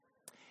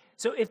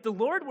So if the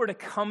Lord were to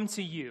come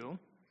to you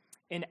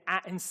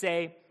and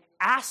say,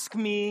 ask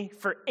me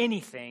for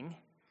anything,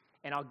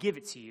 and I'll give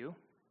it to you,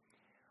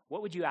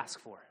 what would you ask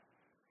for?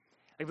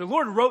 Like the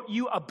Lord wrote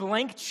you a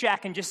blank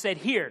check and just said,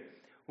 here,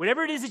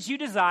 whatever it is that you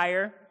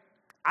desire,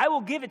 I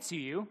will give it to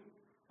you.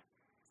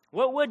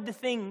 What would the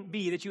thing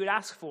be that you would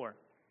ask for?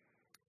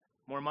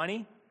 More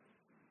money?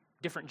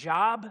 Different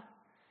job?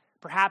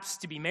 Perhaps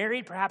to be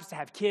married? Perhaps to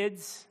have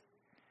kids?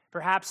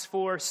 Perhaps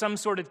for some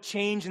sort of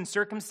change in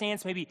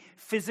circumstance, maybe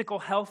physical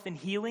health and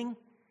healing?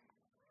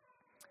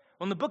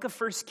 Well, in the book of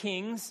 1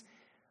 Kings,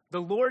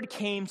 the Lord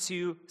came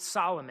to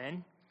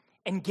Solomon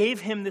and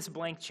gave him this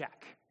blank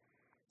check.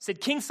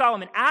 Said, King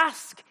Solomon,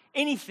 ask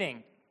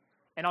anything,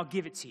 and I'll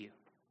give it to you.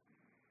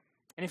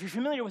 And if you're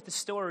familiar with the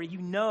story,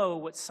 you know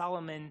what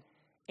Solomon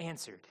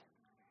answered.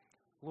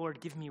 Lord,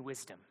 give me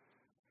wisdom.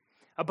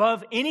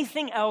 Above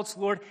anything else,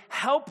 Lord,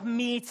 help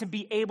me to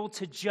be able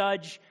to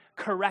judge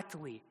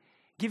correctly.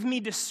 Give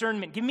me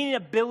discernment. Give me an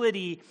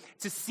ability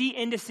to see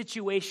into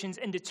situations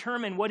and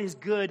determine what is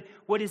good,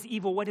 what is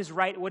evil, what is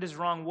right, what is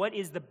wrong, what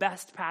is the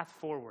best path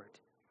forward.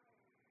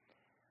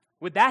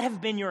 Would that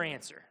have been your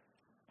answer?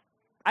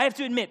 I have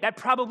to admit, that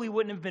probably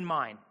wouldn't have been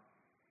mine.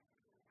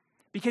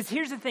 Because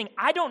here's the thing,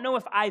 I don't know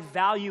if I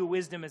value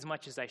wisdom as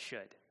much as I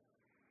should.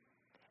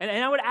 And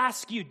I would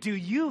ask you, do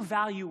you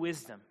value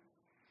wisdom?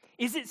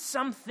 Is it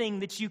something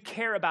that you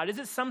care about? Is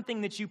it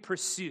something that you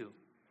pursue?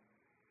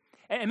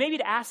 And maybe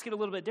to ask it a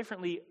little bit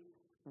differently,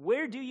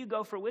 where do you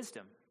go for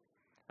wisdom?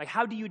 Like,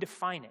 how do you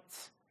define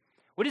it?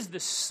 What is the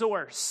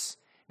source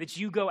that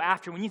you go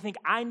after? When you think,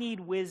 I need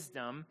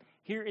wisdom,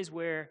 here is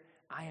where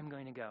I am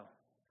going to go.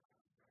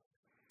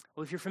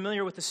 Well, if you're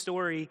familiar with the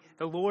story,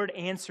 the Lord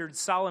answered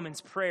Solomon's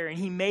prayer, and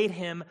he made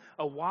him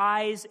a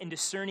wise and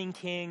discerning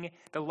king,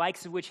 the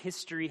likes of which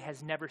history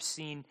has never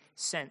seen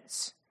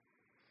since.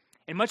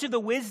 And much of the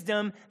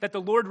wisdom that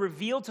the Lord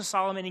revealed to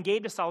Solomon and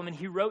gave to Solomon,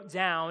 he wrote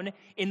down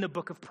in the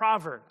book of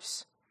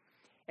Proverbs.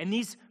 And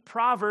these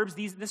Proverbs,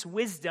 this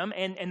wisdom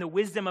and the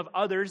wisdom of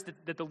others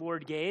that the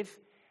Lord gave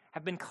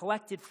have been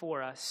collected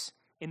for us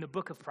in the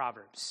book of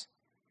Proverbs.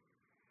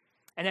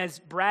 And as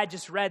Brad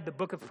just read, the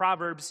book of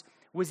Proverbs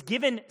was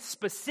given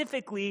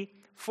specifically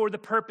for the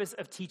purpose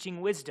of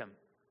teaching wisdom.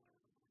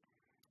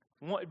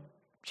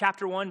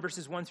 Chapter 1,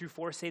 verses 1 through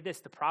 4 say this,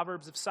 the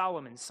Proverbs of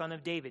Solomon, son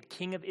of David,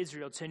 king of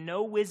Israel, to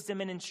know wisdom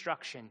and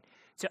instruction,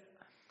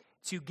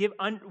 to give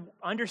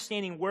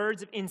understanding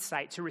words of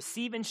insight, to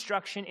receive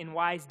instruction in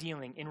wise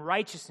dealing, in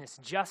righteousness,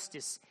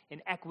 justice,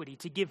 and equity,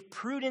 to give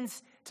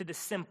prudence to the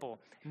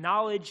simple,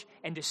 knowledge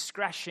and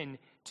discretion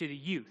to the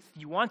youth.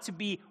 You want to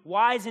be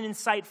wise and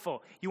insightful.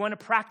 You want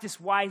to practice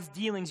wise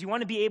dealings. You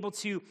want to be able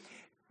to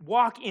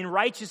walk in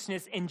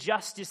righteousness and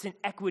justice and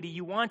equity.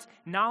 You want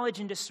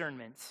knowledge and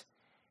discernment.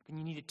 Then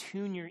you need to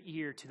tune your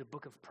ear to the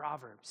book of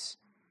Proverbs.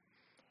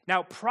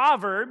 Now,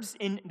 Proverbs,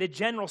 in the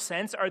general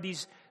sense, are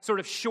these sort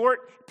of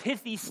short,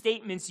 pithy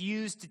statements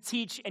used to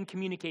teach and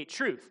communicate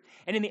truth.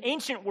 And in the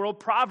ancient world,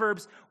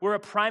 Proverbs were a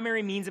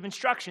primary means of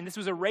instruction. This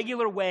was a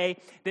regular way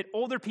that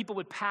older people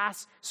would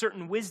pass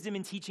certain wisdom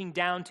and teaching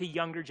down to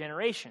younger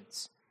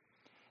generations.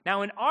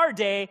 Now, in our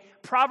day,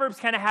 Proverbs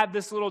kind of have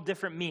this little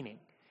different meaning.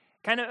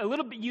 Kind of a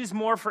little bit used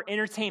more for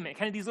entertainment,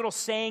 kind of these little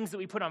sayings that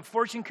we put on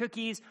fortune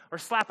cookies or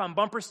slap on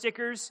bumper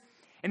stickers,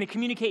 and they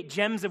communicate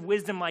gems of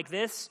wisdom like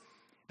this.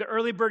 The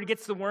early bird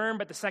gets the worm,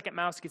 but the second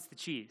mouse gets the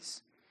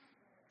cheese.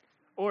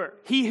 Or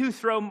he who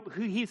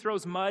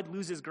throws mud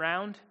loses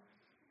ground.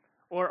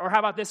 Or how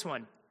about this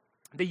one?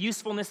 The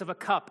usefulness of a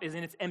cup is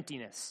in its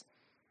emptiness.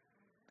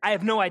 I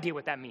have no idea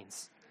what that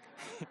means.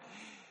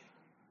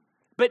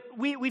 But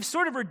we've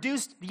sort of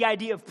reduced the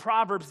idea of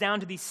Proverbs down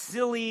to these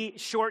silly,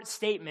 short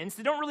statements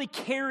that don't really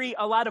carry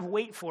a lot of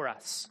weight for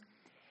us.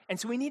 And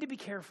so we need to be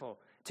careful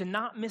to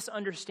not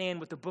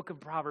misunderstand what the book of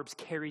Proverbs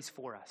carries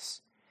for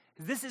us.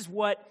 This is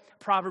what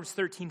Proverbs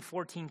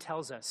 13:14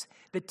 tells us.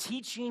 The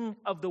teaching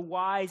of the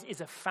wise is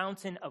a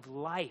fountain of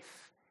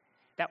life,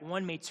 that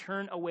one may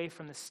turn away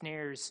from the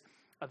snares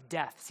of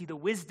death. See, the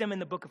wisdom in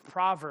the book of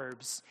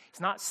Proverbs, it's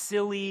not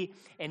silly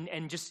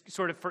and just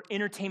sort of for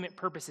entertainment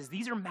purposes.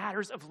 These are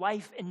matters of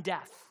life and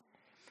death.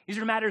 These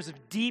are matters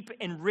of deep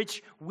and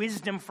rich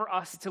wisdom for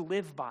us to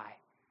live by.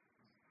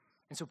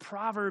 And so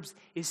Proverbs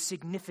is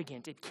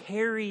significant. It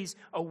carries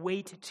a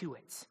weight to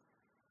it.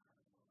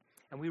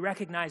 And we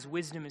recognize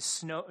wisdom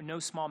is no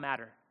small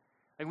matter.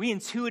 Like, we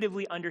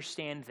intuitively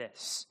understand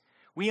this.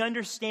 We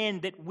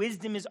understand that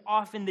wisdom is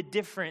often the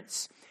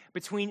difference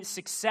between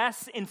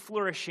success and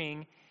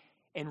flourishing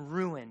and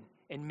ruin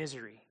and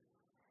misery.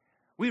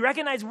 We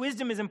recognize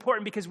wisdom is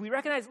important because we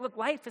recognize, look,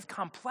 life is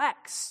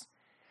complex.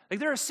 Like,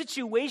 there are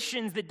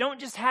situations that don't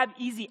just have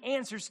easy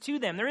answers to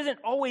them. There isn't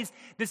always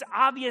this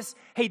obvious,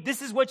 hey,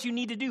 this is what you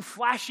need to do,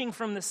 flashing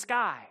from the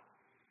sky.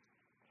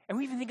 And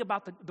we even think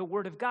about the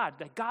Word of God,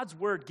 that God's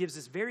Word gives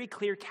us very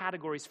clear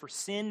categories for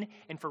sin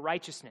and for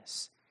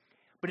righteousness.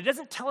 But it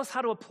doesn't tell us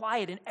how to apply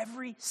it in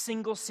every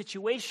single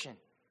situation.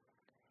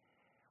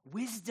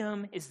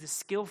 Wisdom is the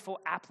skillful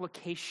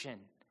application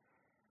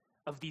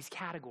of these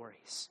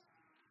categories.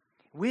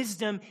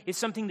 Wisdom is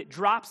something that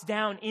drops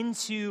down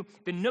into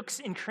the nooks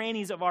and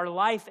crannies of our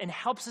life and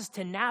helps us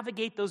to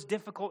navigate those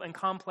difficult and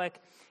complex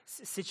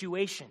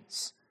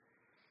situations.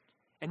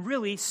 And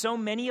really, so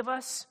many of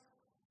us,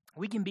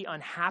 we can be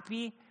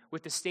unhappy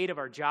with the state of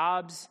our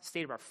jobs,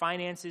 state of our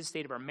finances,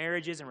 state of our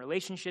marriages and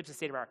relationships, the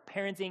state of our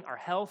parenting, our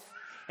health.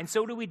 And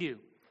so do?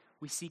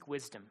 We seek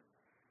wisdom.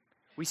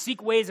 We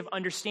seek ways of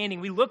understanding.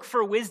 We look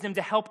for wisdom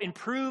to help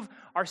improve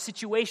our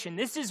situation.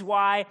 This is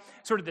why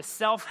sort of the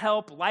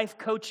self-help, life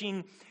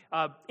coaching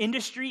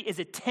industry is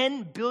a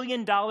 $10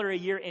 billion a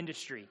year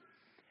industry.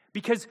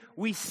 Because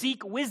we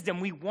seek wisdom.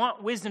 We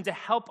want wisdom to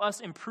help us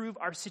improve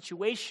our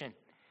situation.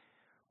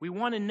 We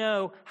want to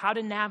know how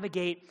to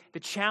navigate the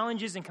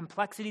challenges and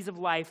complexities of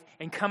life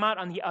and come out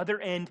on the other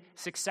end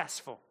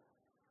successful.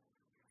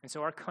 And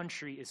so our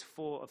country is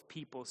full of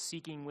people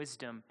seeking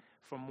wisdom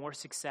for more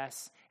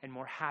success and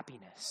more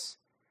happiness.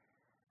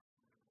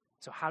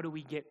 So how do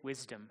we get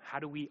wisdom? How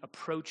do we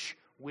approach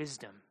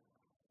wisdom?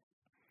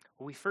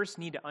 Well, we first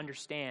need to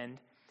understand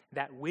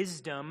that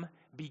wisdom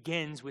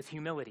begins with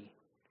humility.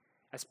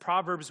 As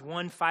Proverbs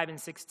 1, 5, and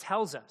 6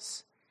 tells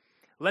us,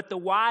 let the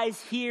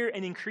wise hear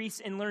and increase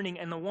in learning,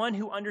 and the one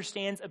who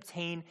understands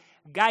obtain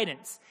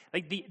guidance.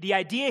 Like the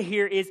idea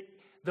here is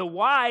the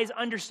wise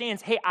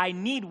understands, hey, I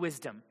need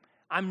wisdom.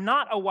 I'm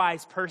not a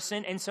wise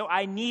person, and so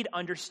I need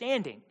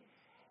understanding.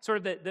 Sort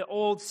of the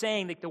old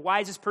saying, like the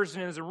wisest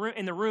person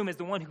in the room is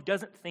the one who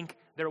doesn't think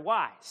they're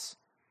wise.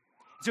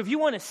 So if you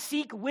want to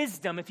seek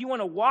wisdom, if you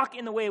want to walk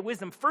in the way of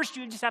wisdom, first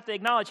you just have to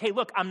acknowledge, hey,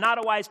 look, I'm not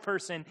a wise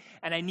person,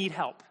 and I need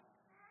help.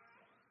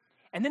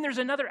 And then there's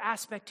another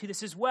aspect to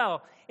this as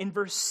well. In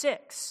verse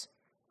 6,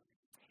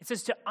 it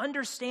says to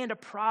understand a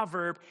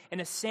proverb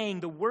and a saying,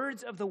 the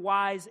words of the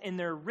wise in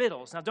their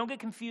riddles. Now, don't get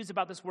confused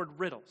about this word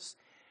riddles.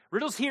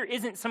 Riddles here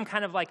isn't some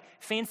kind of like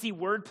fancy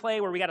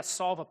wordplay where we got to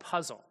solve a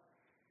puzzle.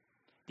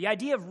 The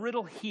idea of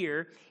riddle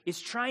here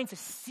is trying to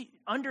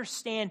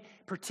understand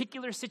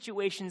particular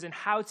situations and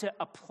how to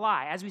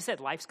apply. As we said,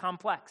 life's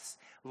complex.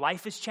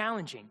 Life is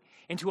challenging.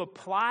 And to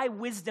apply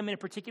wisdom in a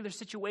particular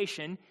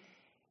situation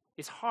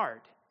is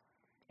hard.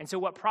 And so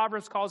what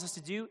Proverbs calls us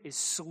to do is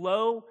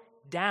slow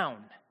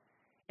down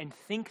and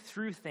think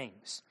through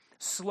things.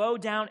 Slow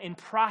down and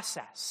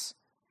process.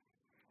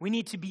 We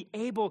need to be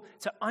able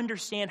to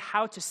understand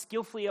how to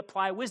skillfully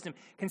apply wisdom.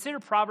 Consider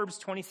Proverbs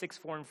 26,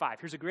 4 and 5.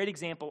 Here's a great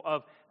example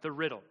of the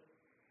riddle.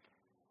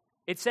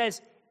 It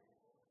says,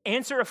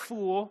 answer a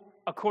fool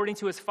according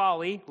to his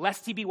folly,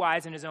 lest he be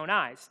wise in his own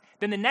eyes.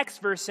 Then the next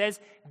verse says,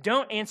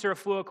 don't answer a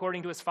fool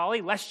according to his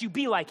folly, lest you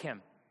be like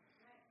him.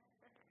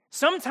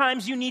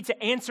 Sometimes you need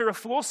to answer a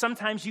fool,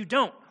 sometimes you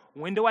don't.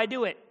 When do I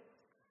do it?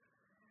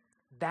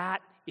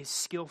 That is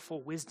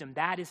skillful wisdom.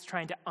 That is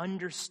trying to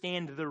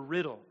understand the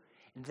riddle.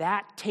 And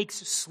that takes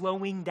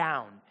slowing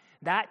down.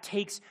 That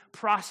takes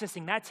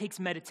processing. That takes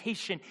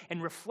meditation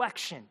and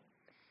reflection.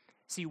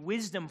 See,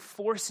 wisdom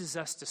forces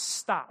us to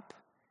stop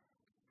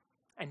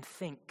and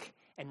think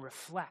and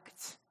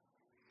reflect.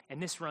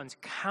 And this runs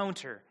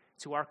counter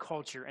to our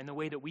culture and the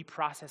way that we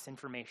process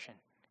information.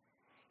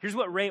 Here's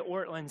what Ray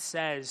Ortlund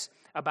says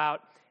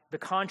about the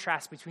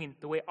contrast between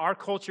the way our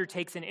culture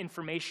takes in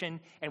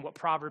information and what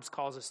Proverbs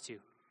calls us to.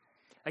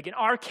 Like in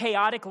our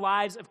chaotic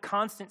lives of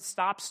constant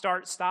stop,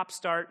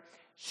 start,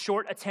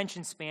 short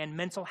attention span,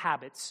 mental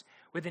habits,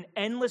 with an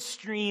endless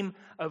stream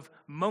of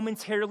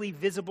momentarily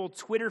visible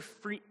Twitter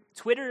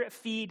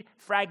feed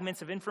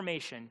fragments of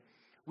information,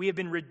 we have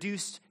been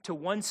reduced to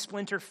one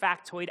splinter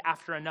factoid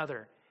after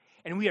another.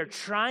 And we are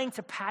trying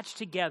to patch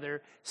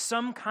together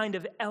some kind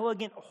of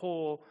elegant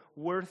whole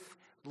worth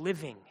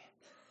living.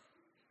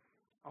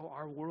 Oh,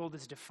 our world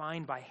is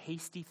defined by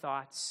hasty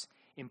thoughts,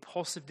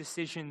 impulsive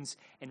decisions,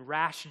 and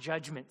rash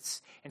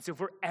judgments. And so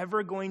if we're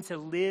ever going to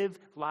live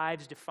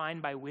lives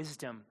defined by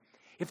wisdom,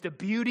 if the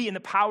beauty and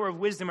the power of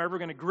wisdom are ever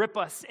going to grip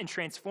us and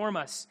transform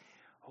us,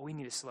 we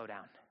need to slow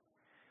down.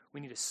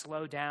 We need to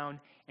slow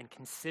down and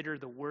consider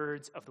the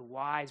words of the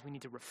wise. We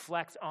need to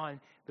reflect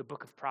on the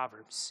book of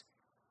Proverbs.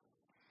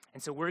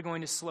 And so we're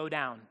going to slow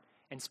down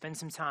and spend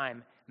some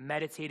time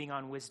meditating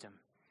on wisdom.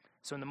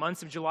 So in the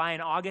months of July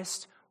and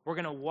August, we're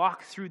going to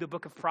walk through the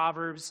book of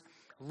Proverbs,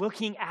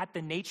 looking at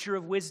the nature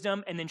of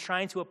wisdom and then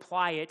trying to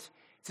apply it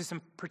to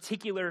some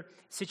particular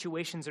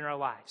situations in our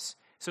lives.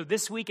 So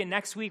this week and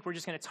next week, we're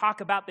just going to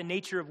talk about the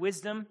nature of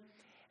wisdom.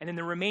 And in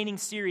the remaining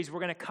series, we're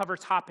going to cover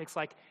topics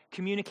like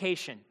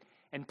communication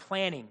and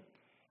planning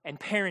and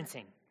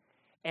parenting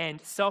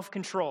and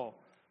self-control,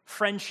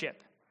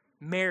 friendship,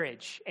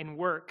 marriage and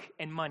work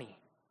and money.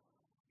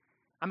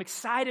 I'm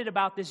excited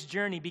about this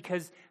journey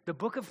because the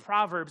book of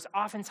Proverbs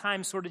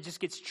oftentimes sort of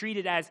just gets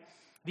treated as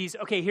these,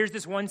 okay, here's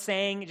this one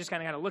saying, you just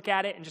kind of got to look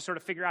at it and just sort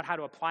of figure out how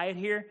to apply it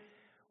here.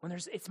 When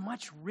it's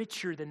much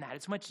richer than that.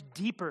 It's much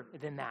deeper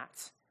than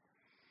that.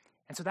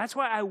 And so that's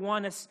why I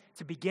want us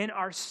to begin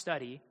our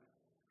study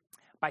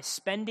by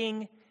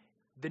spending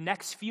the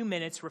next few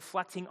minutes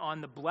reflecting on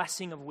the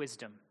blessing of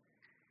wisdom.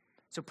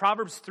 So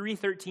Proverbs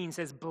 3:13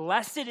 says,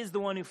 blessed is the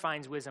one who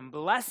finds wisdom.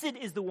 Blessed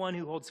is the one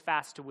who holds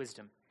fast to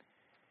wisdom.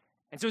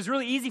 And so it's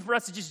really easy for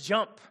us to just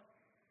jump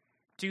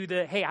to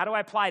the, hey, how do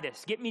I apply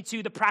this? Get me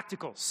to the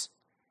practicals.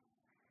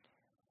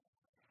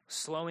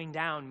 Slowing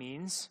down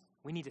means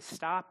we need to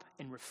stop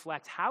and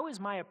reflect. How is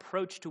my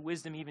approach to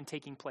wisdom even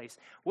taking place?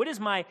 What is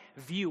my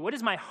view? What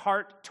is my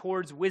heart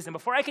towards wisdom?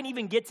 Before I can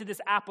even get to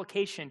this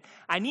application,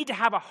 I need to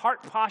have a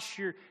heart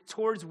posture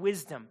towards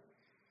wisdom.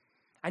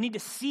 I need to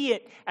see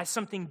it as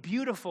something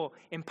beautiful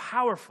and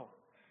powerful.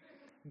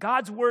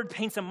 God's word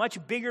paints a much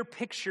bigger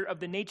picture of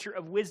the nature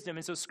of wisdom,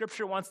 and so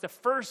Scripture wants to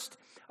first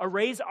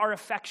raise our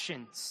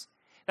affections.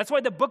 That's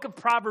why the book of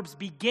Proverbs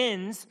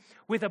begins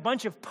with a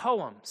bunch of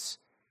poems,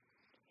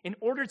 in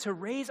order to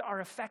raise our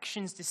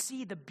affections to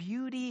see the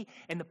beauty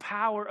and the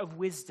power of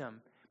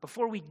wisdom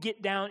before we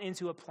get down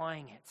into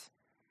applying it.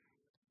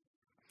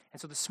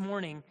 And so this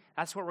morning,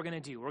 that's what we're going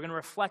to do. We're going to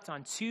reflect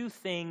on two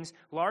things,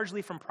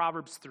 largely from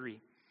Proverbs 3,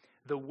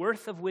 the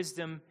worth of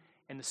wisdom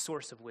and the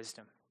source of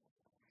wisdom.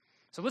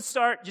 So let's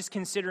start just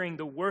considering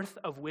the worth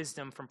of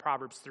wisdom from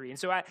Proverbs 3. And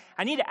so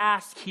I need to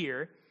ask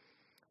here,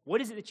 what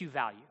is it that you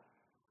value?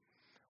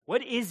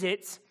 What is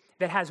it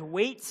that has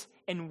weight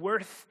and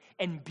worth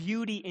and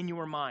beauty in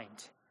your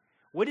mind?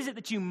 What is it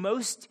that you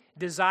most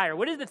desire?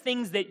 What are the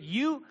things that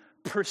you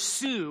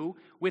pursue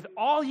with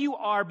all you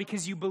are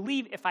because you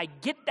believe if I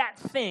get that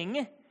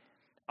thing,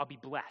 I'll be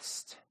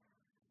blessed?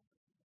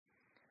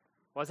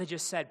 Well, as I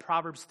just said,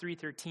 Proverbs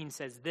 3:13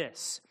 says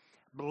this,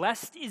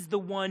 blessed is the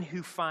one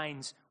who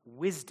finds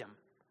wisdom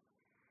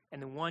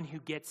and the one who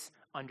gets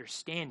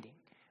understanding.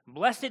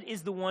 Blessed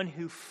is the one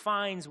who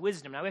finds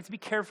wisdom. Now, we have to be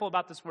careful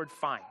about this word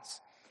finds,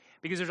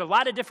 because there's a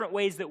lot of different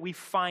ways that we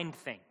find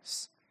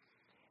things.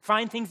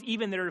 Find things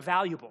even that are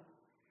valuable.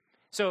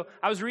 So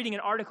I was reading an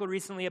article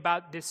recently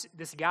about this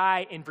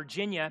guy in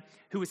Virginia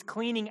who was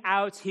cleaning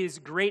out his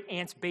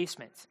great-aunt's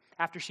basement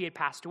after she had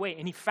passed away.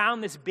 And he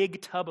found this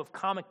big tub of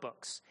comic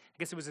books.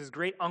 I guess it was his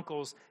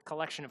great-uncle's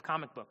collection of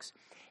comic books.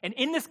 And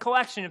in this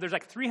collection, there's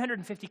like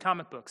 350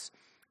 comic books.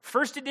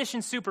 First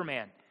edition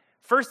Superman.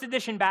 First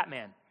edition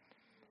Batman.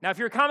 Now, if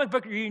you're a comic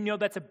book, you know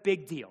that's a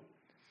big deal.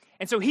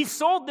 And so he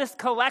sold this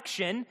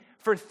collection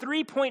for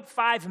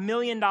 $3.5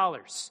 million.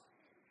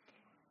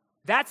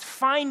 That's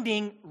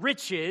finding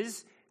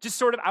riches, just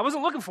sort of, I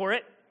wasn't looking for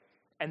it,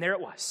 and there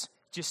it was.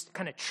 Just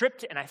kind of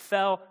tripped, and I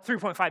fell,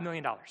 $3.5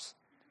 million.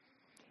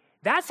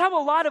 That's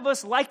how a lot of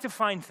us like to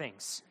find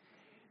things.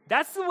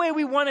 That's the way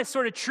we want to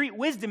sort of treat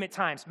wisdom at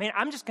times. Man,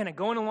 I'm just kind of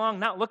going along,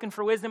 not looking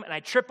for wisdom, and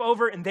I trip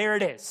over, and there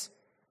it is.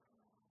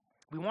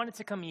 We want it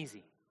to come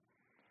easy.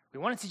 We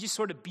want it to just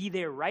sort of be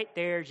there, right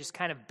there, just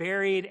kind of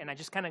buried, and I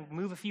just kind of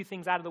move a few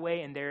things out of the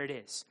way, and there it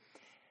is.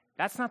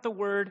 That's not the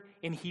word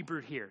in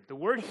Hebrew here. The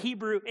word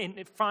Hebrew, and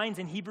it finds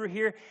in Hebrew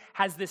here,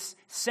 has this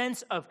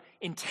sense of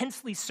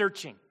intensely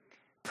searching,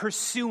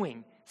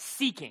 pursuing,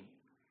 seeking.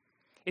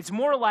 It's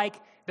more like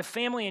the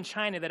family in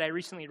China that I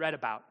recently read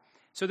about.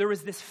 So there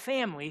was this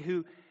family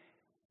who,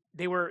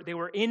 they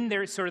were in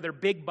their sort of their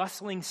big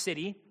bustling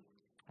city,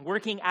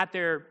 working at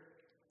their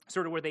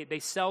sort of where they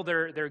sell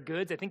their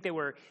goods. I think they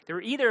were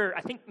either,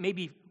 I think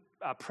maybe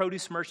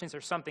produce merchants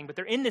or something, but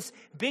they're in this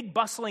big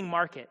bustling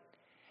market,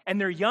 and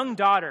their young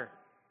daughter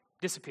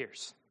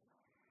disappears.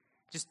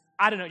 Just,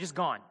 I don't know, just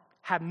gone.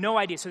 Have no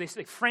idea. So they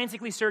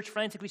frantically search.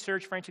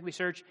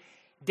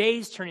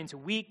 Days turn into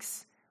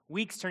weeks,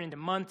 weeks turn into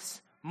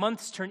months,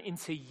 months turn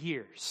into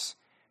years.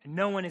 And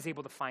no one is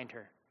able to find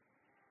her.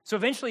 So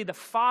eventually the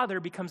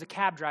father becomes a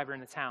cab driver in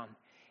the town.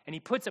 And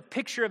he puts a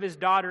picture of his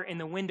daughter in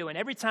the window. And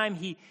every time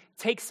he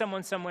takes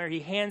someone somewhere,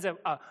 he hands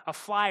a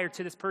flyer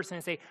to this person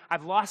and say,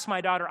 I've lost my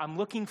daughter. I'm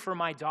looking for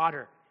my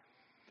daughter.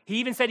 He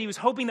even said he was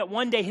hoping that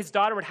one day his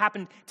daughter would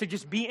happen to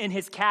just be in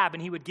his cab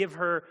and he would give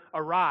her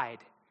a ride.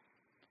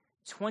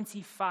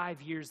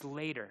 25 years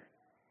later,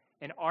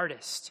 an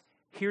artist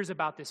hears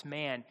about this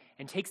man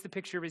and takes the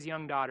picture of his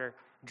young daughter,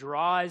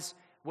 draws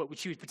what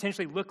she would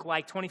potentially look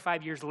like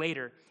 25 years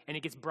later, and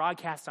it gets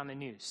broadcast on the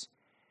news.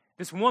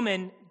 This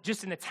woman,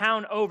 just in the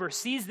town over,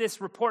 sees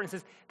this report and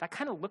says, that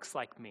kind of looks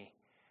like me.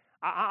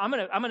 I'm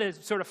gonna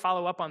sort of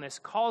follow up on this.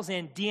 Calls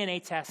in,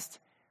 DNA test,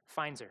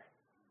 finds her.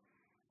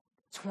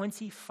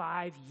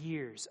 25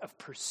 years of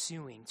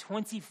pursuing,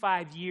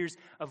 25 years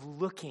of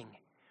looking,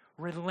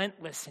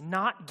 relentless,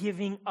 not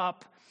giving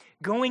up,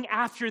 going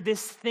after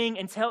this thing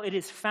until it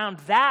is found.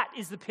 That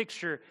is the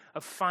picture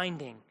of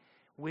finding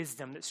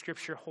wisdom that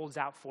Scripture holds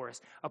out for us.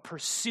 A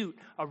pursuit,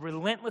 a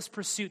relentless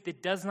pursuit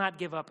that does not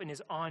give up and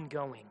is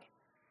ongoing.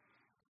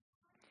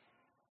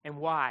 And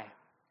why?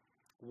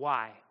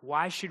 Why?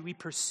 Why should we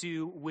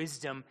pursue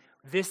wisdom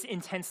this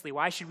intensely?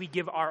 Why should we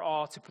give our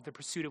all to the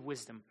pursuit of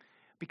wisdom?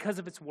 Because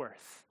of its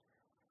worth.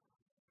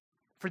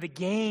 For the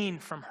gain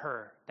from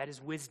her, that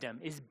is wisdom,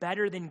 is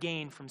better than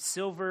gain from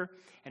silver,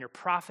 and her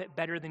profit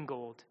better than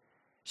gold.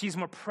 She is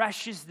more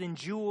precious than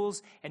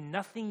jewels, and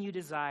nothing you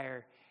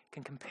desire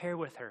can compare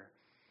with her.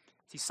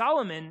 See,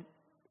 Solomon,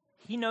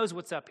 he knows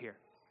what's up here.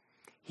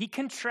 He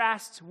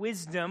contrasts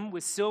wisdom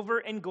with silver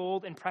and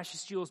gold and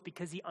precious jewels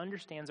because he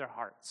understands our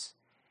hearts.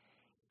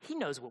 He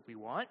knows what we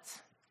want.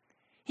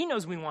 He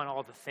knows we want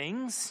all the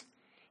things.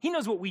 He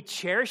knows what we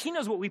cherish. He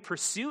knows what we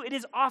pursue. It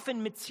is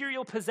often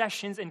material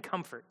possessions and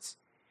comforts.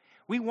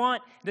 We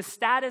want the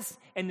status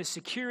and the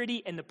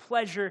security and the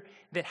pleasure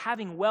that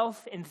having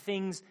wealth and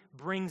things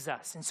brings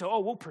us. And so,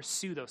 we'll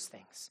pursue those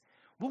things.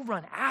 We'll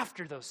run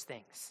after those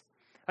things.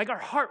 Like our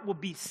heart will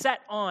be set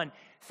on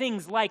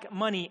things like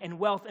money and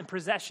wealth and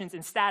possessions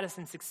and status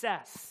and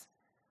success.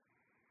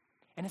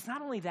 And it's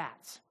not only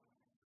that.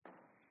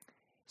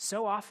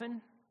 So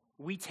often,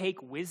 we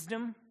take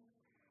wisdom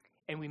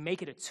and we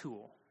make it a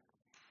tool.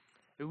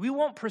 We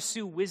won't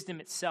pursue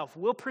wisdom itself.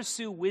 We'll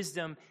pursue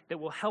wisdom that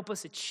will help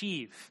us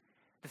achieve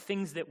the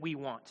things that we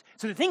want.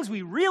 So the things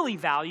we really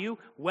value,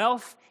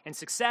 wealth and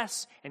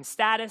success and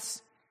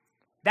status,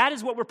 that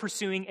is what we're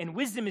pursuing, and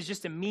wisdom is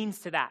just a means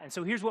to that. And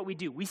so here's what we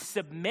do. We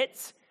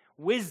submit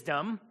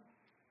wisdom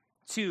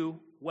to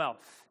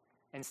wealth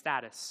and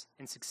status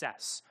and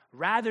success,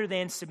 rather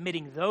than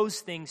submitting those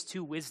things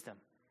to wisdom.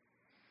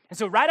 And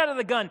so right out of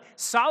the gun,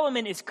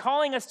 Solomon is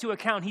calling us to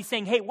account. He's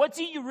saying, hey, what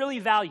do you really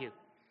value?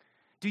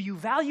 Do you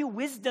value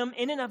wisdom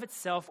in and of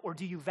itself, or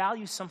do you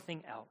value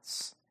something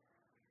else?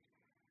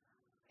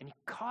 And he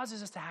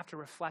causes us to have to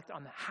reflect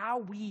on how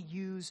we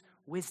use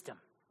wisdom.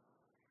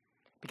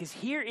 Because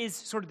here is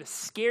sort of the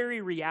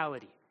scary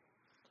reality.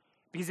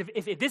 Because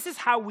if this is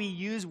how we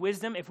use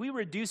wisdom, if we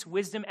reduce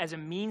wisdom as a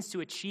means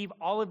to achieve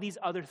all of these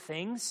other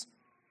things,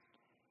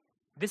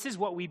 this is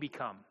what we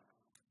become.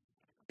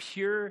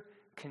 Pure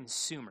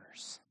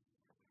consumers.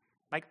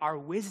 Like our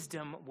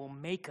wisdom will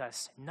make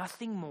us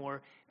nothing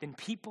more than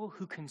people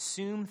who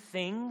consume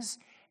things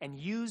and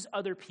use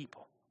other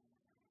people.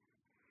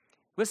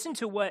 Listen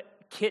to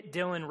what Kit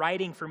Dillon,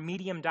 writing for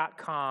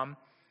Medium.com,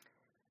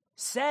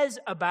 says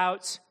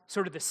about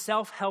sort of the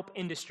self-help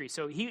industry.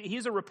 So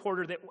he's a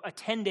reporter that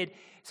attended,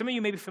 some of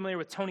you may be familiar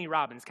with Tony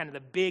Robbins, kind of the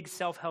big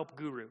self-help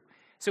guru.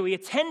 So he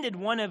attended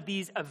one of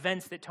these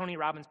events that Tony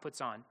Robbins puts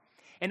on.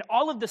 And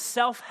all of the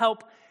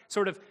self-help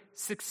sort of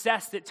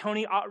success that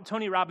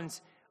Tony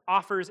Robbins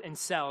offers and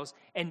sells,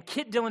 and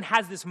Kit Dillon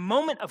has this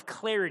moment of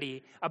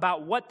clarity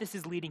about what this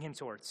is leading him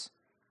towards.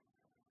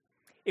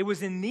 It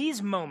was in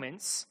these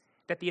moments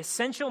that the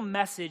essential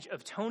message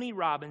of Tony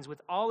Robbins,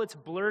 with all its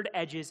blurred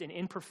edges and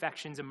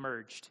imperfections,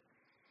 emerged.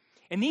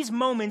 In these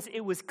moments, it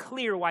was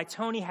clear why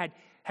Tony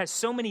has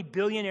so many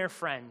billionaire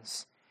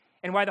friends,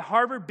 and why the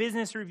Harvard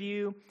Business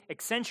Review,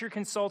 Accenture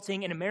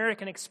Consulting, and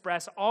American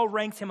Express all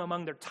ranked him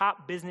among their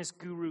top business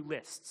guru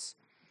lists.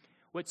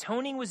 What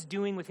Tony was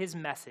doing with his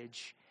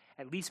message,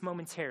 at least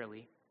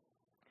momentarily,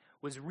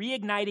 was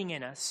reigniting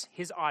in us,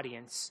 his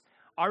audience,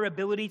 our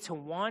ability to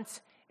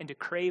want and to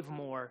crave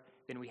more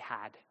than we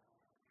had.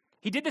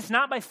 He did this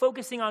not by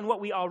focusing on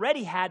what we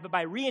already had, but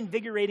by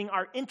reinvigorating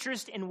our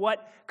interest in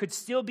what could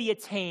still be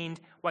attained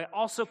while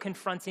also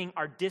confronting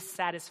our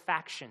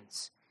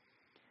dissatisfactions.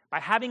 By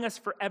having us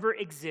forever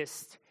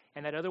exist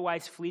in that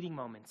otherwise fleeting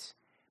moment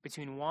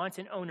between want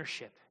and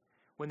ownership,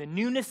 when the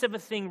newness of a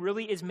thing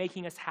really is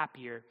making us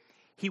happier,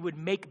 he would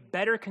make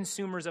better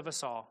consumers of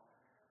us all.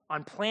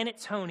 On Planet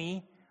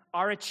Tony,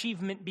 our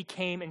achievement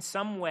became in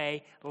some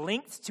way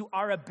linked to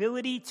our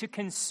ability to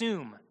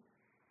consume,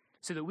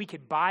 so that we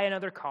could buy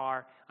another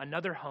car,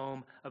 another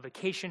home, a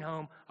vacation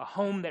home, a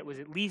home that was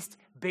at least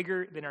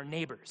bigger than our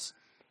neighbors.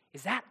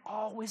 Is that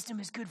all wisdom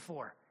is good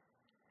for?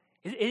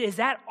 Is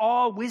that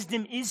all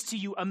wisdom is to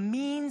you? A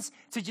means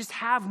to just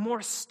have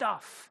more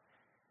stuff.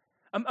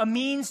 A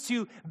means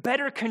to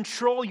better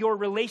control your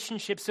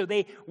relationships so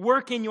they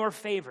work in your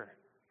favor.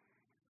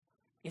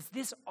 Is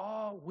this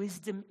all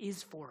wisdom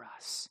is for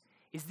us?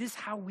 Is this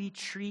how we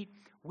treat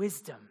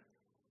wisdom?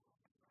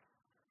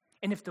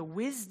 And if the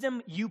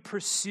wisdom you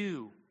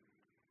pursue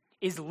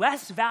is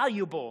less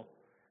valuable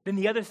than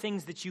the other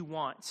things that you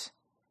want,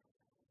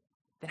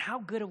 then how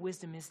good a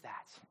wisdom is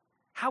that?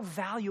 How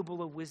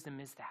valuable a wisdom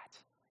is that?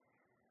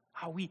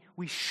 How we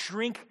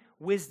shrink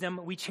wisdom,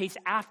 we chase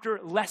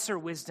after lesser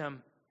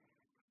wisdom.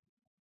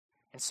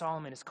 And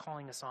Solomon is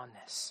calling us on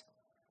this.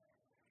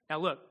 Now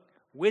look,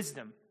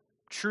 wisdom,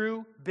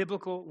 true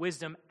biblical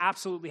wisdom,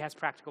 absolutely has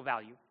practical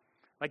value.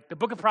 Like the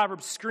book of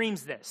Proverbs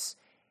screams this.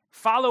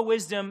 Follow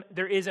wisdom,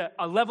 there is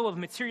a level of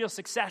material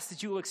success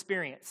that you will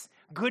experience.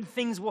 Good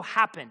things will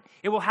happen.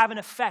 It will have an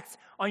effect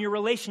on your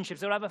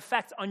relationships. It will have an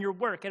effect on your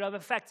work. It will have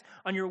an effect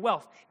on your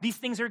wealth. These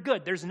things are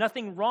good. There's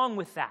nothing wrong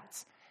with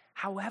that.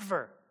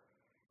 However,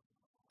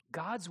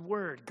 God's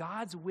word,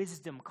 God's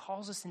wisdom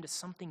calls us into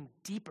something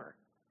deeper.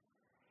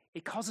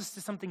 It calls us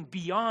to something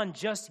beyond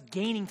just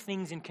gaining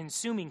things and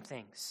consuming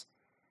things.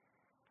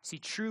 See,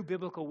 true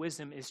biblical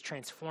wisdom is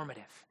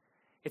transformative.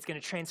 It's going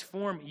to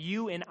transform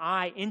you and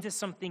I into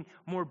something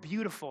more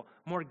beautiful,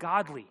 more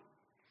godly.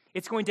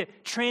 It's going to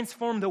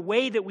transform the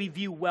way that we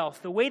view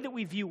wealth, the way that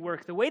we view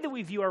work, the way that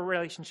we view our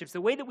relationships,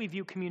 the way that we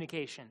view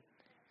communication.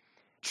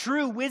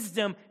 True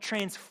wisdom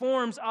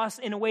transforms us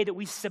in a way that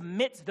we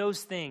submit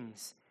those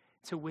things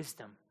to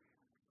wisdom.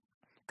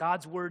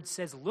 God's word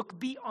says, look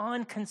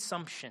beyond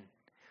consumption.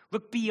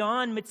 Look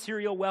beyond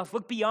material wealth.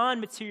 Look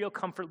beyond material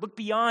comfort. Look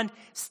beyond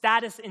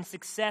status and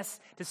success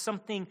to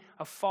something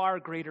of far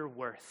greater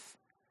worth.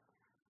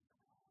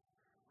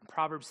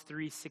 Proverbs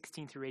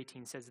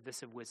 3:16-18 says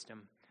this of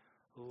wisdom.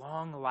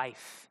 Long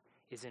life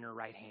is in her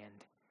right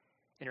hand,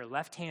 In her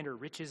left hand are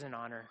riches and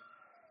honor.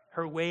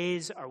 Her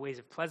ways are ways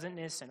of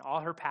pleasantness, and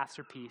all her paths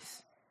are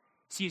peace.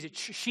 She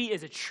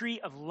is a tree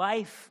of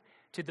life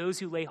to those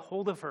who lay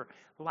hold of her.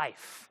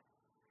 Life.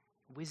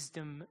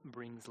 Wisdom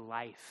brings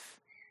life.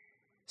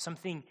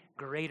 Something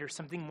greater,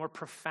 something more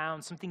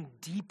profound, something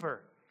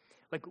deeper.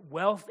 Like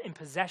wealth and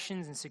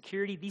possessions and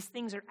security, these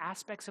things are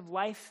aspects of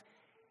life,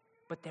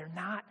 but they're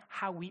not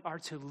how we are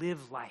to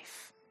live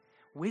life.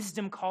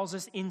 Wisdom calls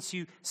us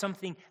into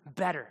something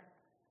better.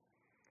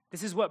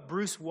 This is what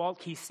Bruce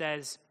Waltke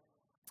says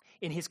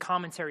in his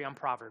commentary on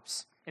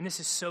Proverbs, and this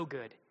is so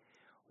good.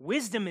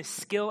 Wisdom is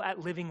skill at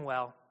living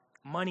well.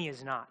 Money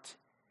is not.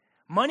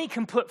 Money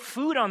can put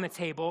food on the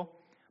table,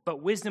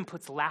 but wisdom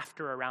puts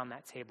laughter around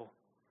that table.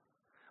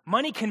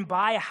 Money can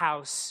buy a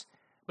house,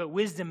 but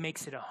wisdom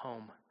makes it a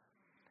home.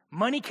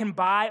 Money can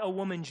buy a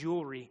woman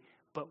jewelry,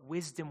 but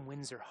wisdom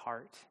wins her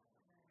heart.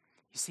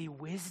 You see,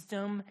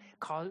 wisdom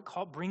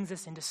brings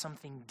us into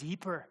something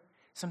deeper,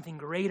 something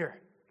greater.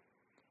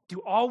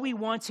 Do all we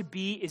want to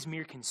be is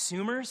mere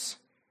consumers?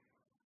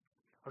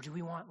 Or do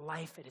we want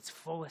life at its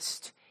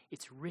fullest,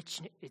 its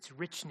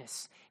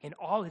richness, in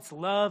all its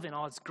love, and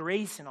all its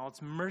grace, and all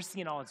its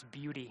mercy, and all its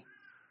beauty?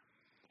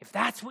 If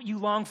that's what you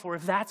long for,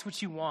 if that's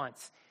what you want,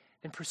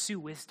 then pursue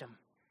wisdom.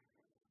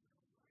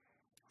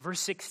 Verse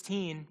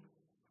 16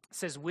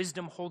 says,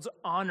 wisdom holds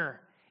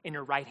honor in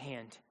her right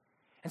hand.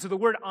 And so the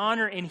word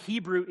honor in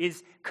Hebrew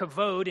is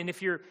kavod, and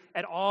if you're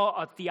at all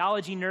a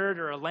theology nerd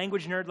or a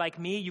language nerd like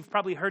me, you've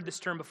probably heard this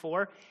term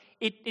before.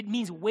 It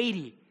means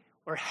weighty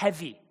or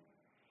heavy.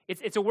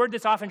 It's a word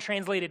that's often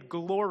translated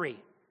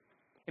glory.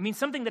 It means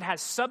something that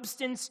has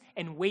substance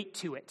and weight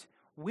to it.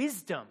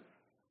 Wisdom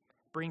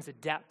brings a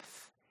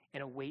depth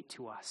and a weight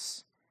to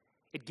us.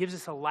 It gives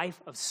us a life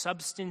of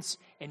substance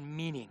and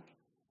meaning.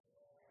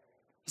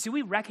 You see,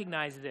 we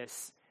recognize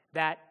this,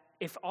 that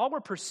if all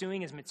we're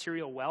pursuing is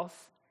material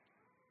wealth,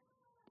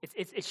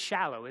 it's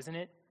shallow, isn't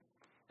it?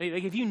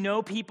 Like if you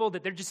know people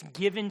that they're just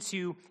given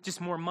to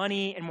just more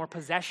money and more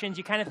possessions,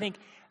 you kind of think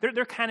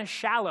they're kind of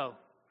shallow.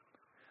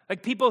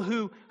 Like people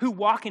who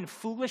walk in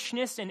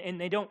foolishness and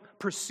they don't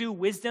pursue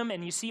wisdom,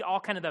 and you see all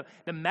kind of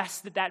the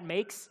mess that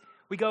makes,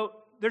 we go,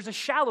 there's a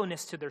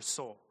shallowness to their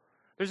soul.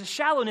 There's a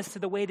shallowness to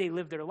the way they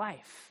live their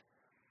life.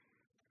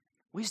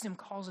 Wisdom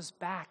calls us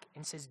back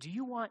and says, do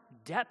you want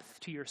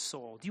depth to your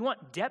soul? Do you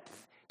want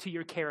depth to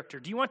your character?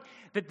 Do you want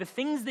the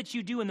things that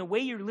you do and the way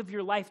you live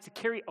your life to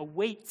carry a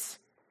weight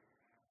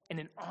and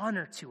an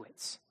honor to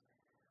it?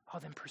 Oh,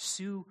 then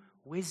pursue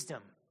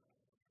wisdom.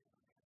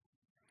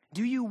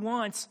 Do you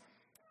want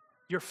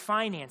your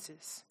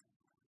finances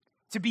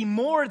to be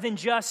more than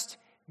just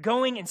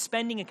going and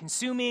spending and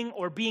consuming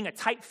or being a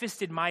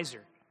tight-fisted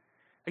miser?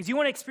 Like, do you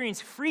want to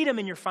experience freedom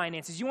in your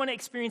finances? You want to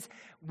experience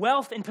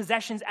wealth and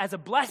possessions as a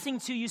blessing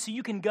to you so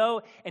you can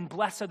go and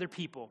bless other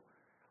people?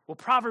 Well,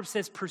 Proverbs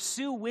says,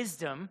 pursue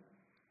wisdom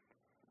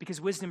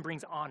because wisdom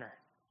brings honor.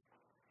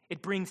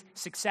 It brings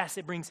success.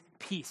 It brings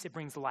peace. It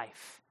brings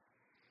life.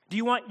 Do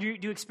you want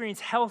to experience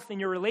health in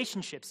your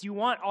relationships? Do you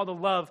want all the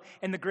love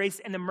and the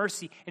grace and the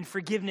mercy and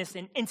forgiveness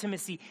and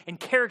intimacy and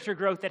character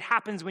growth that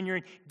happens when you're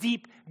in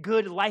deep,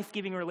 good,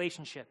 life-giving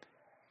relationship?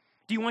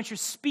 Do you want your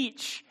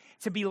speech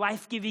to be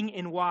life-giving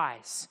and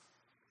wise?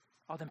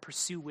 Oh, then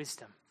pursue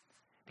wisdom,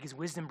 because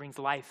wisdom brings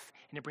life,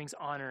 and it brings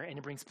honor, and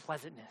it brings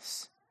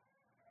pleasantness.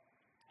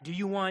 Do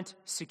you want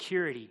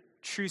security,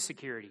 true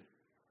security?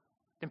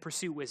 Then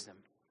pursue wisdom.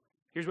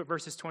 Here's what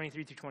verses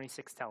 23 through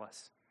 26 tell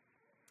us.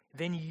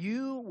 Then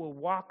you will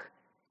walk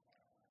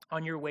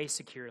on your way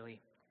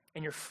securely,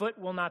 and your foot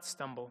will not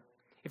stumble.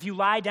 If you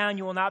lie down,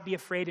 you will not be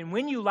afraid, and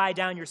when you lie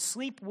down, your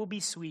sleep will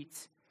be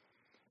sweet.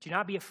 Do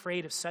not be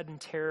afraid of sudden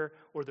terror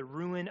or the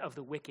ruin of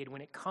the wicked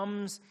when it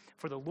comes,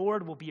 for the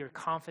Lord will be your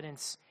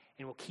confidence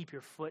and will keep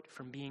your foot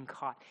from being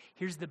caught.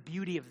 Here's the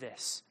beauty of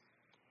this.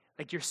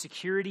 Like your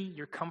security,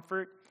 your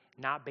comfort,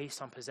 not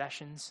based on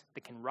possessions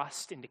that can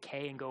rust and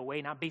decay and go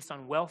away, not based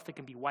on wealth that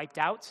can be wiped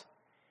out,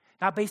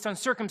 not based on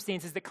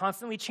circumstances that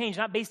constantly change,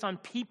 not based on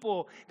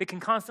people that can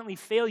constantly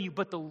fail you,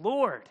 but the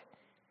Lord.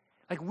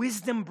 Like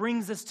wisdom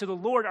brings us to the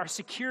Lord. Our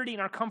security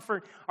and our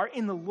comfort are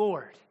in the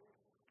Lord.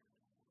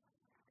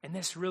 And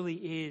this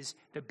really is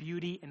the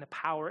beauty and the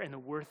power and the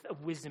worth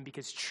of wisdom,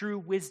 because true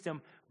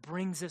wisdom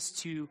brings us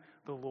to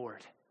the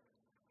Lord.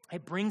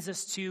 It brings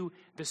us to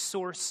the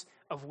source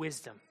of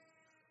wisdom.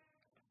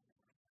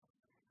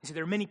 You see,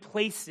 there are many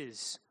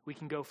places we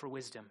can go for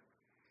wisdom.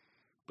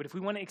 But if we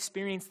want to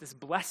experience this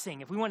blessing,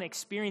 if we want to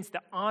experience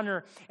the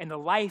honor and the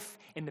life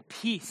and the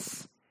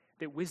peace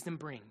that wisdom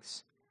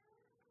brings,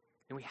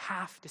 then we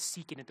have to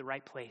seek it at the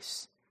right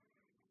place.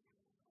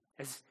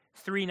 As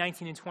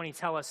 3:19 and 20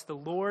 tell us, the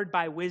Lord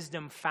by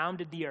wisdom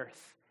founded the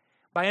earth.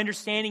 By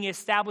understanding he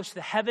established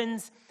the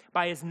heavens.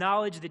 By his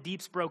knowledge the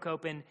deeps broke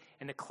open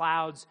and the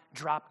clouds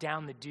dropped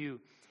down the dew.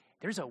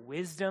 There's a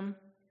wisdom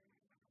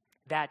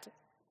that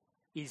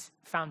is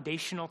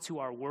foundational to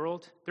our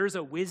world. There's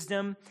a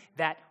wisdom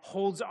that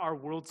holds our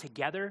world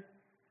together,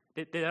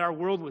 that our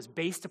world was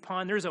based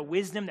upon. There's a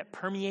wisdom that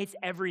permeates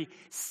every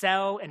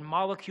cell and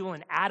molecule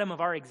and atom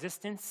of our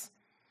existence.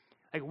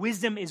 Like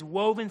wisdom is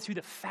woven through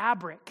the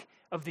fabric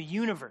of the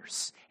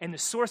universe, and the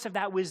source of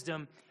that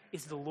wisdom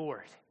is the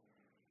Lord.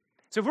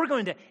 So if we're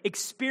going to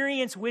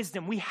experience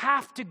wisdom, we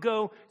have to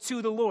go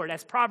to the Lord.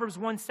 As Proverbs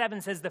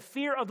 1:7 says, the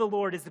fear of the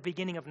Lord is the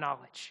beginning of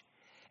knowledge.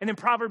 And then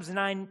Proverbs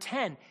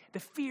 9:10, the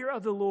fear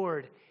of the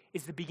Lord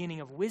is the beginning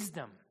of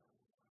wisdom.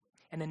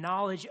 And the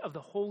knowledge of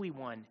the Holy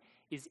One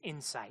is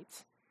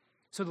insight.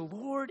 So the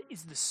Lord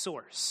is the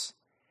source.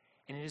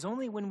 And it is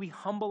only when we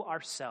humble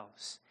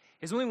ourselves,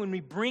 it is only when we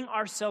bring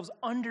ourselves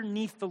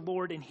underneath the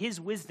Lord and his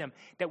wisdom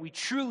that we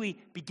truly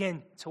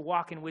begin to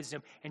walk in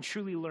wisdom and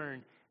truly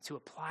learn to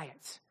apply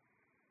it.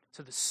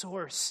 So the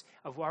source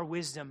of our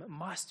wisdom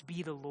must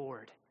be the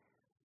Lord.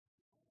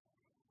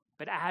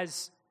 But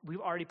as we've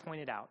already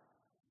pointed out,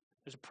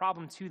 there's a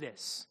problem to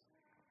this.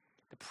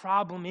 The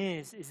problem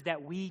is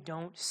that we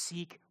don't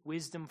seek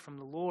wisdom from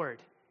the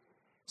Lord.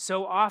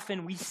 So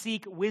often we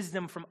seek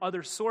wisdom from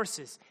other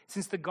sources.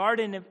 Since the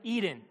Garden of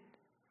Eden,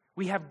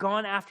 we have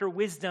gone after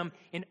wisdom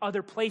in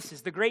other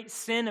places. The great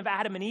sin of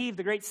Adam and Eve,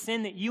 the great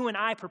sin that you and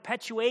I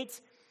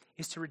perpetuate,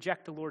 is to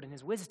reject the Lord and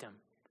his wisdom.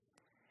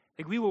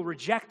 Like we will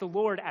reject the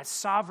Lord as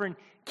sovereign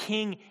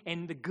king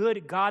and the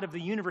good God of the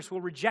universe.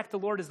 We'll reject the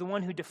Lord as the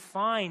one who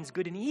defines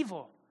good and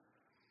evil.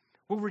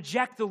 We'll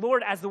reject the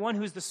Lord as the one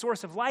who is the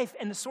source of life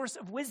and the source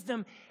of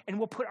wisdom, and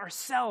we'll put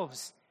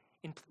ourselves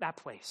in that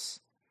place.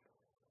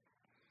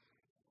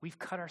 We've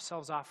cut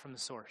ourselves off from the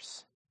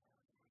source.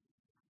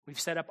 We've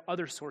set up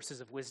other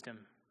sources of wisdom.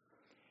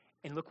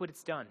 And look what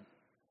it's done.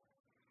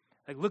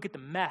 Like, look at the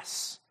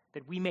mess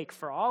that we make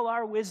for all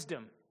our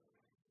wisdom.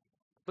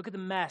 Look at the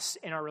mess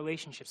in our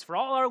relationships. For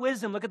all our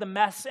wisdom, look at the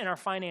mess in our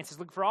finances.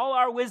 Look for all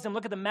our wisdom,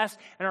 look at the mess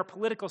in our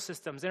political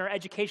systems, in our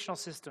educational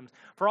systems.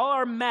 For all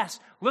our mess,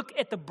 look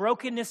at the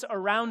brokenness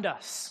around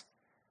us.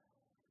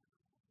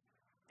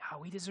 How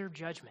we deserve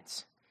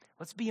judgments.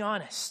 Let's be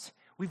honest.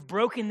 We've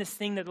broken this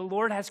thing that the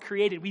Lord has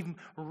created. We've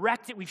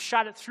wrecked it. We've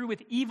shot it through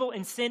with evil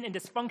and sin and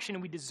dysfunction,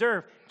 and we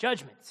deserve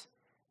judgment.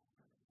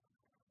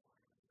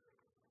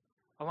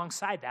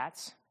 Alongside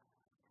that,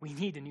 we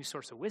need a new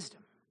source of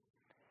wisdom.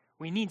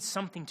 We need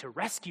something to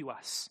rescue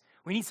us.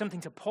 We need something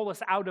to pull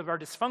us out of our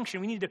dysfunction.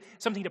 We need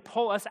something to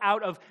pull us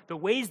out of the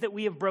ways that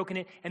we have broken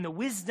it and the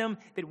wisdom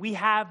that we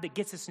have that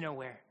gets us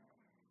nowhere.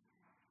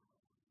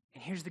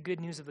 And here's the good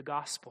news of the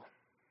gospel.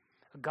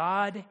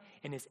 God,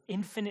 in his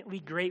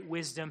infinitely great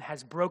wisdom,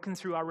 has broken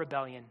through our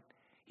rebellion.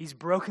 He's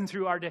broken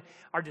through our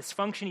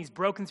dysfunction. He's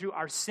broken through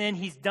our sin.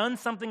 He's done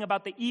something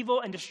about the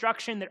evil and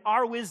destruction that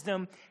our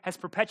wisdom has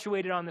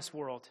perpetuated on this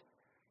world.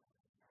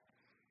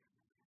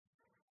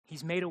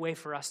 He's made a way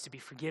for us to be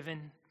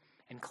forgiven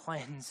and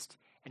cleansed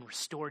and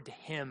restored to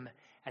him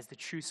as the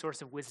true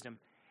source of wisdom.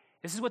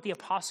 This is what the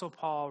Apostle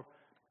Paul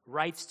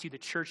writes to the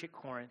church at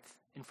Corinth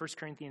in 1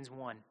 Corinthians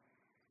 1.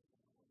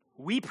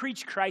 We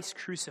preach Christ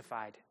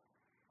crucified,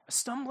 a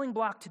stumbling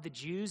block to the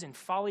Jews and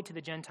folly to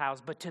the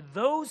Gentiles, but to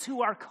those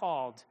who are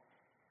called,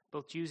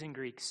 both Jews and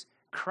Greeks,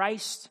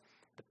 Christ,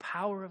 the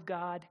power of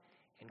God,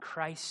 and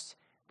Christ,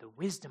 the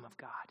wisdom of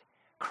God.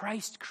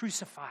 Christ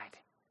crucified,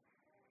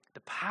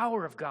 the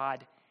power of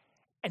God,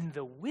 and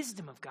the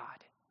wisdom of God.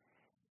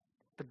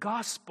 The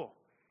gospel,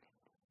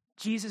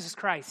 Jesus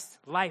Christ,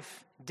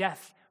 life,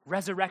 death,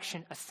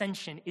 resurrection,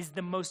 ascension, is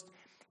the most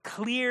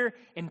clear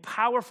and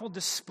powerful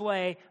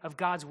display of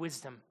God's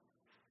wisdom.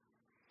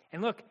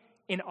 And look,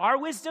 in our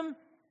wisdom,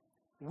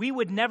 we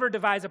would never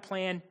devise a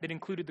plan that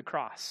included the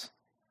cross.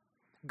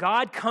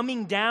 God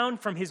coming down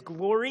from his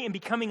glory and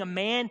becoming a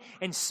man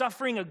and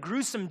suffering a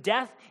gruesome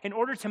death in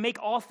order to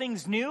make all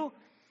things new,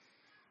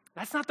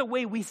 that's not the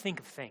way we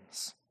think of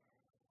things.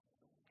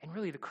 And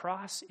really, the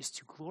cross is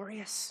too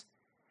glorious,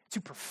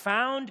 too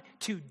profound,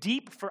 too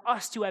deep for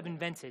us to have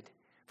invented,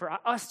 for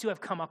us to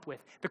have come up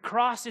with. The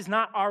cross is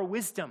not our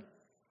wisdom,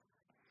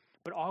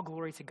 but all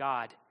glory to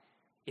God.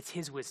 It's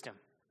his wisdom.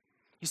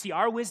 You see,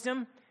 our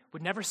wisdom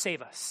would never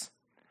save us.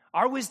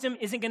 Our wisdom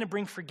isn't going to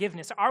bring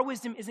forgiveness. Our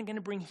wisdom isn't going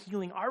to bring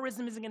healing. Our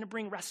wisdom isn't going to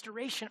bring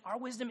restoration. Our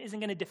wisdom isn't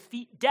going to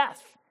defeat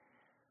death.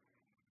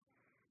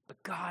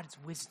 But God's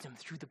wisdom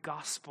through the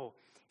gospel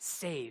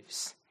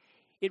saves.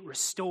 It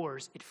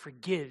restores, it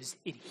forgives,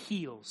 it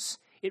heals,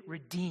 it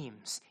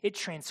redeems, it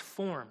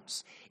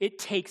transforms. It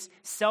takes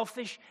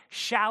selfish,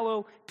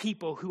 shallow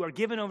people who are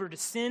given over to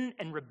sin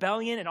and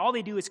rebellion, and all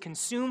they do is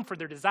consume for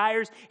their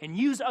desires and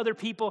use other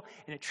people,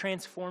 and it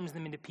transforms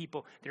them into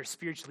people that are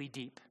spiritually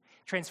deep.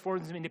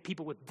 Transforms them into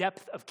people with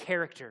depth of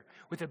character,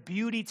 with a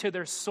beauty to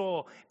their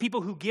soul, people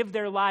who give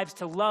their lives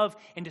to love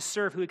and to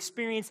serve, who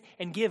experience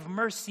and give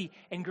mercy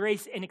and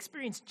grace and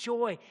experience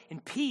joy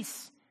and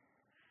peace.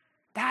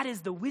 That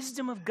is the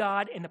wisdom of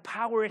God and the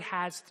power it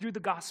has through the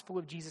gospel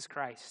of Jesus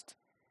Christ.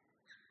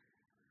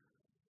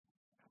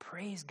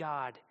 Praise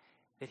God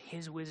that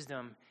his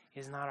wisdom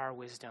is not our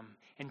wisdom.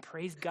 And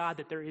praise God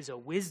that there is a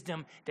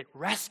wisdom that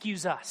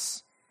rescues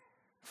us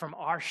from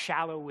our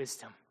shallow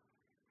wisdom.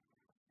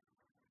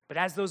 But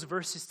as those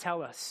verses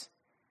tell us,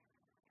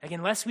 like,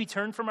 unless we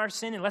turn from our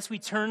sin, unless we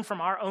turn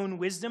from our own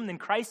wisdom, then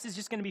Christ is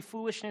just going to be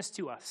foolishness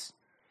to us.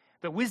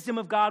 The wisdom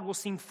of God will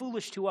seem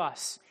foolish to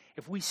us,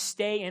 if we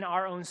stay in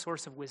our own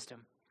source of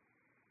wisdom.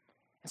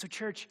 And so,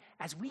 church,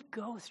 as we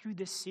go through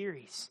this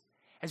series,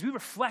 as we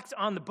reflect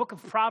on the book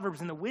of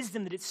Proverbs and the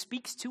wisdom that it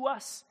speaks to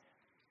us,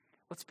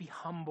 let's be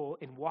humble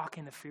and walk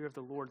in the fear of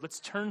the Lord. Let's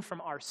turn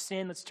from our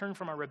sin. Let's turn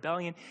from our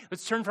rebellion.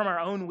 Let's turn from our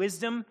own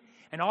wisdom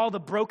and all the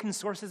broken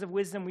sources of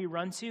wisdom we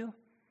run to.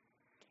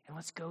 And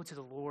let's go to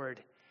the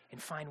Lord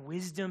and find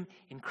wisdom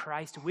in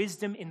Christ,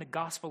 wisdom in the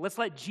gospel. Let's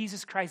let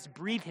Jesus Christ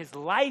breathe his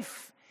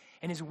life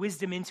and his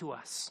wisdom into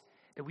us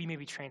that we may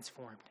be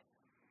transformed.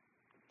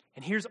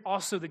 And here's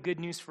also the good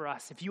news for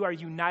us. If you are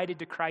united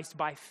to Christ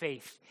by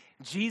faith,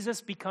 Jesus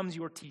becomes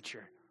your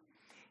teacher.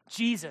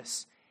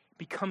 Jesus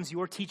becomes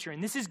your teacher.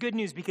 And this is good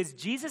news because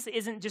Jesus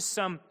isn't just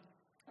some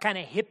kind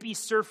of hippie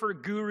surfer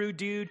guru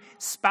dude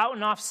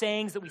spouting off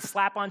sayings that we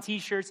slap on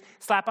t-shirts,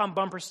 slap on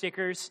bumper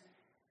stickers.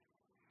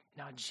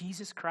 Now,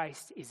 Jesus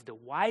Christ is the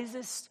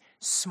wisest,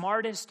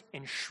 smartest,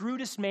 and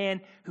shrewdest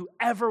man who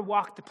ever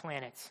walked the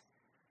planet.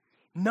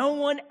 No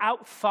one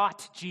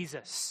outthought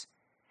Jesus.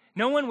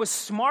 No one was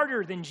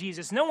smarter than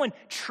Jesus. No one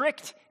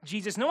tricked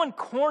Jesus. No one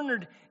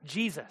cornered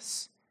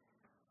Jesus.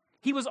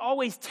 He was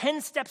always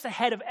 10 steps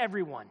ahead of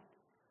everyone.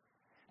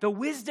 The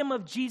wisdom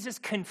of Jesus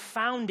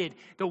confounded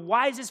the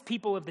wisest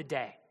people of the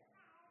day.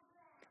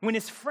 When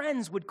his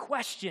friends would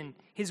question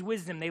his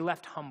wisdom, they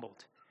left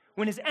humbled.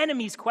 When his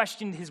enemies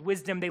questioned his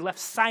wisdom, they left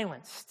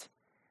silenced.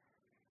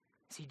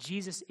 See,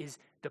 Jesus is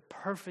the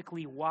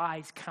perfectly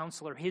wise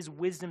counselor. His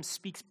wisdom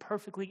speaks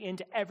perfectly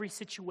into every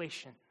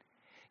situation.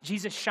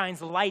 Jesus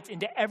shines light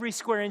into every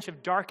square inch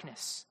of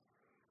darkness.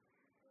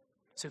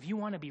 So if you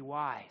want to be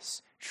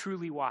wise,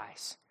 truly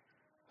wise,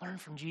 learn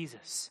from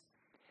Jesus.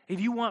 If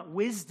you want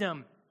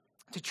wisdom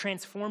to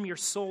transform your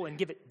soul and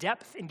give it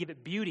depth and give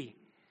it beauty,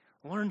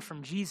 learn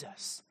from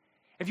Jesus.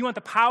 If you want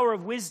the power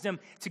of wisdom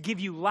to give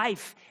you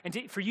life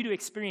and for you to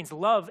experience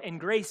love and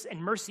grace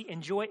and mercy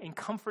and joy and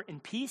comfort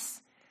and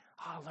peace,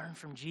 learn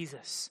from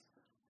Jesus.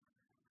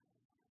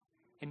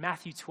 In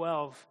Matthew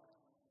 12,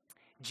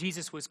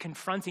 Jesus was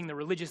confronting the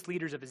religious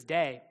leaders of his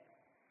day,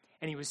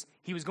 and he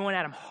was going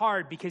at them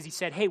hard because he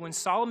said, hey, when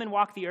Solomon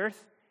walked the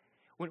earth,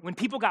 when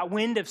people got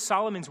wind of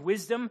Solomon's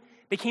wisdom,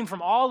 they came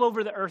from all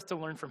over the earth to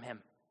learn from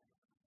him.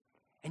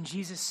 And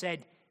Jesus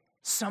said,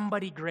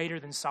 somebody greater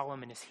than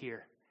Solomon is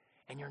here,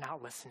 and you're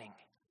not listening.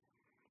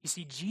 You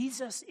see,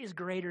 Jesus is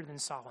greater than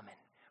Solomon.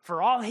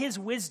 For all his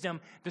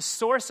wisdom, the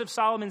source of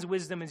Solomon's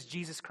wisdom is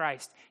Jesus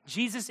Christ.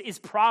 Jesus is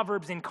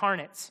Proverbs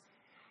incarnate.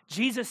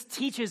 Jesus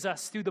teaches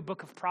us through the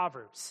book of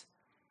Proverbs.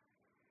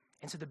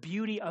 And so the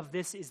beauty of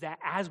this is that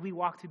as we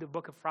walk through the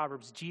book of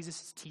Proverbs,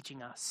 Jesus is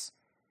teaching us.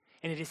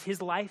 And it is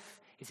his life,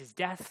 it's his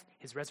death,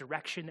 his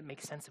resurrection that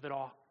makes sense of it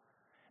all.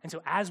 And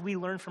so as we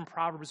learn from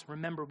Proverbs,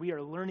 remember, we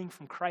are learning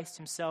from Christ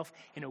himself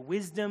in a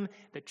wisdom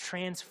that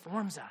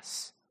transforms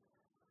us.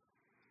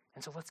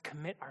 And so let's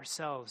commit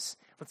ourselves.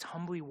 Let's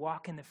humbly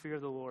walk in the fear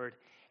of the Lord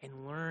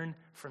and learn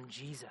from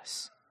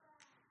Jesus.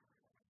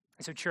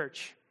 And so,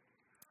 church,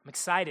 I'm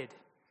excited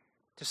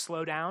to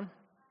slow down,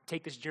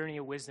 take this journey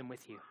of wisdom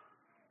with you.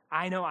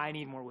 I know I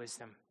need more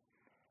wisdom.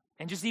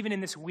 And just even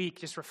in this week,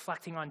 just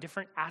reflecting on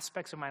different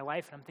aspects of my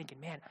life, and I'm thinking,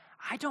 man,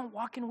 I don't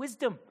walk in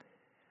wisdom.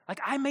 Like,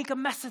 I make a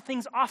mess of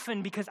things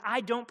often because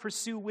I don't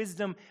pursue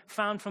wisdom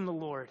found from the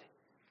Lord.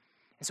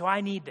 And so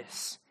I need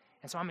this.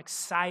 And so I'm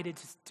excited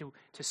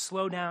to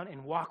slow down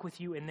and walk with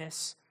you in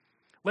this.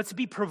 Let's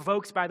be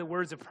provoked by the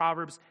words of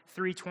Proverbs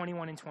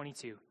 3:21 and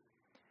 22.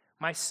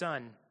 My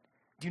son,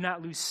 do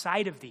not lose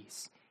sight of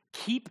these.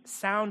 Keep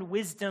sound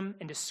wisdom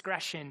and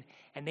discretion,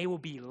 and they will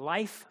be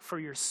life for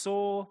your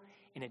soul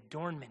and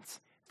adornment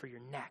for your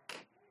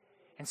neck.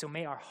 And so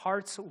may our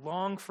hearts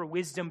long for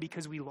wisdom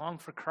because we long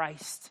for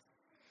Christ.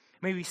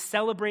 May we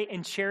celebrate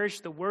and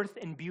cherish the worth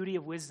and beauty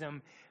of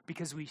wisdom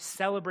because we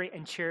celebrate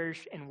and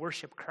cherish and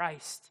worship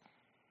Christ.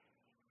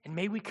 And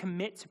may we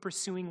commit to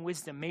pursuing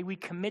wisdom. May we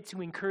commit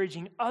to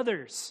encouraging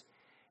others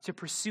to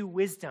pursue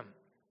wisdom.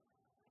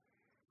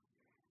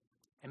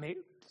 And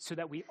so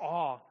that we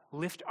all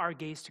lift our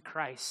gaze to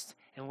Christ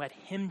and let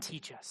him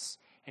teach us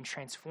and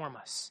transform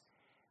us.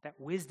 That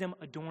wisdom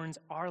adorns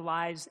our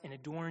lives and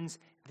adorns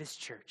this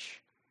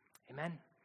church. Amen.